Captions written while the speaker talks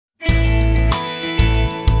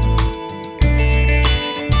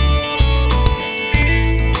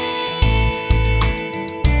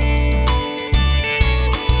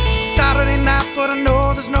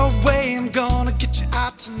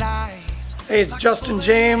Hey, it's Justin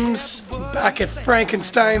James back at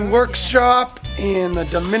Frankenstein Workshop in the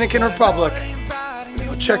Dominican Republic.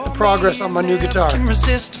 Go check the progress on my new guitar.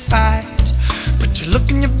 Resist a fight, but you're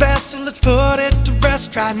looking your best, so let's put it to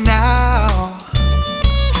rest right now.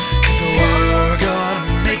 'Cause we're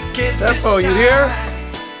gonna make it. Seppo, you here?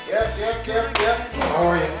 Yep. How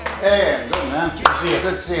are you? Hey, good man. Good to see you.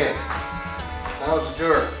 Good to see you. How's the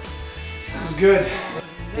tour? It was good.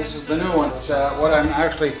 This is the new one. What I'm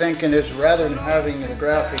actually thinking is, rather than having the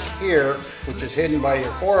graphic here, which is hidden by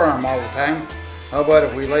your forearm all the time, how about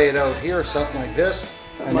if we lay it out here, something like this,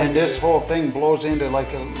 and then this whole thing blows into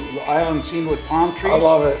like an island scene with palm trees. I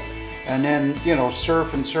love it. And then, you know,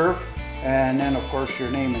 surf, and then of course your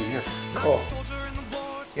name in here. Cool.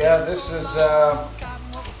 Yeah, this is,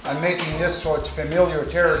 I'm making this so it's familiar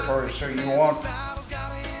territory, so you won't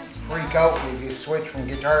freak out if you switch from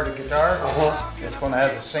guitar to guitar. It's going to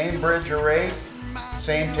have the same bridge array,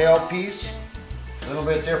 same tailpiece, a little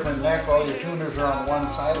bit different neck. All your tuners are on one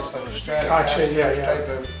side. It's like a Stratocaster type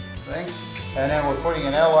of thing. And then we're putting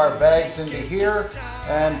an LR bags into here,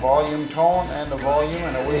 and volume tone, and the volume,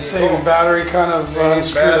 and away you Same go. battery kind of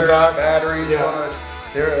screw the back. Batteries. Yeah.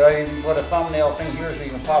 There, I even put a thumbnail thing here so you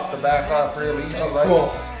can pop the back off real easy.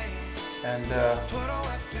 Cool. And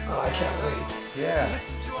I can't wait. yeah,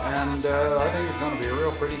 and I think it's going to be a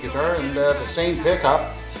real pretty guitar, and the same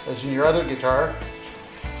pickup as in your other guitar.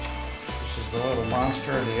 This is the little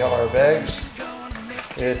monster, the LR bags.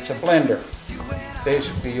 It's a blender.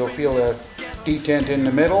 Basically, you'll feel a detent in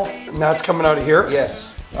the middle. And that's coming out of here?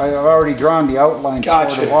 Yes, I've already drawn the outline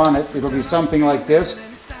sort of on it. It'll be something like this,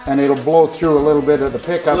 and it'll blow through a little bit of the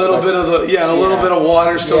pickup. A little bit of the, a little bit of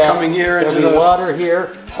water still coming here into There'll be the water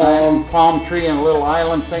here, and palm tree and a little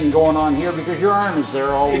island thing going on here because your arm is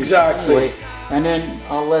there always. Exactly. Anyway. And then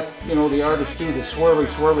I'll let the artist do the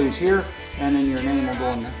swirlies here, and then your name will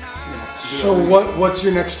go in there. So what's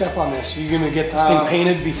your next step on this? Are you going to get this thing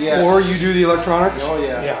painted before you do the electronics? Oh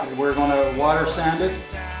yeah. We're going to water sand it,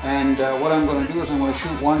 and what I'm going to do is I'm going to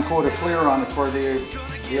shoot one coat of clear on it for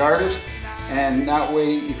the artist, and that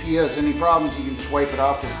way if he has any problems he can just wipe it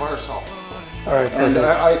off with bar salt. All right, and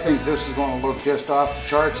I think this is going to look just off the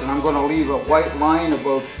charts, and I'm going to leave a white line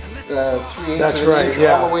about 3/8 of an inch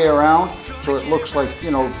all the way around, so it looks like, it's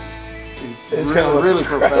going to look really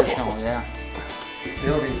incredible. professional. Yeah,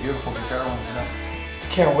 it'll be a beautiful guitar one tonight.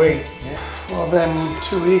 Can't wait. Yeah. Well then,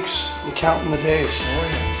 2 weeks. I'm counting the days.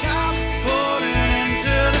 Time to put it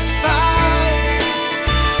into this fight.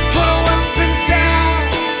 Put our weapons down.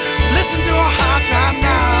 Listen to our hearts right now.